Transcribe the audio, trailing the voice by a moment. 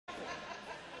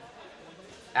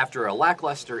After a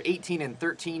lackluster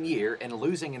 18-13 year and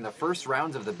losing in the first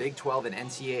rounds of the Big 12 and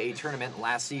NCAA tournament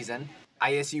last season,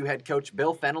 ISU head coach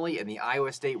Bill Fennelly and the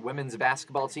Iowa State women's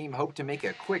basketball team hope to make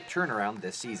a quick turnaround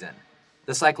this season.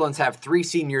 The Cyclones have 3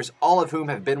 seniors, all of whom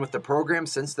have been with the program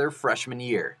since their freshman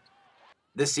year.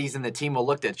 This season, the team will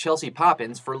look to Chelsea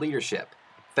Poppens for leadership.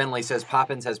 Fennelly says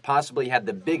Poppens has possibly had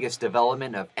the biggest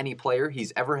development of any player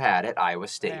he's ever had at Iowa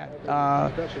State.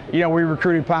 We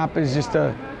recruited Poppens, just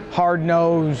a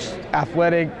hard-nosed,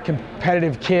 athletic,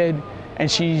 competitive kid, and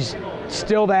she's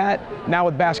still that, now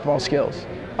with basketball skills.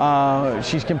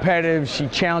 She's competitive, she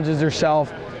challenges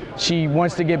herself, she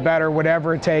wants to get better,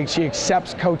 whatever it takes, she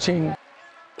accepts coaching.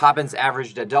 Poppens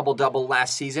averaged a double-double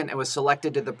last season and was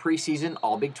selected to the preseason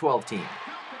All-Big 12 team.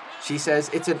 She says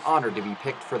it's an honor to be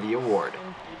picked for the award.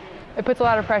 It puts a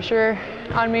lot of pressure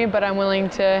on me, but I'm willing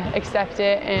to accept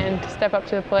it and step up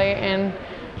to the plate and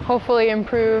hopefully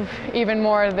improve even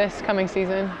more this coming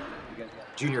season.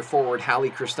 Junior forward Hallie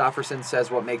Christofferson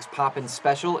says what makes Poppens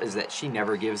special is that she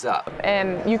never gives up.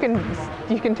 And you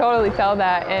can totally tell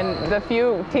that in the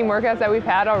few team workouts that we've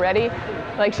had already.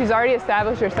 Like, she's already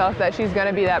established herself that she's going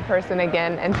to be that person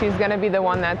again, and she's going to be the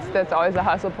one that's always the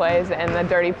hustle plays and the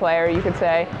dirty player, you could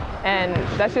say. And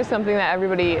that's just something that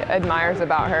everybody admires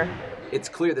about her. It's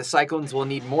clear the Cyclones will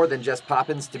need more than just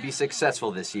Poppens to be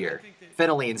successful this year.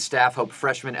 Fennelly and staff hope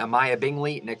freshman Amaya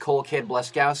Bingley, Nicole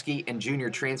Kidd-Bleskowski, and junior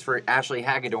transfer Ashley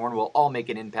Hagedorn will all make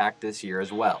an impact this year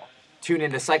as well. Tune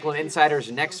in to Cyclone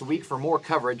Insiders next week for more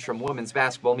coverage from Women's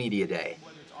Basketball Media Day.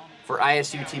 For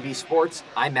ISU TV Sports,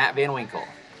 I'm Matt Van Winkle.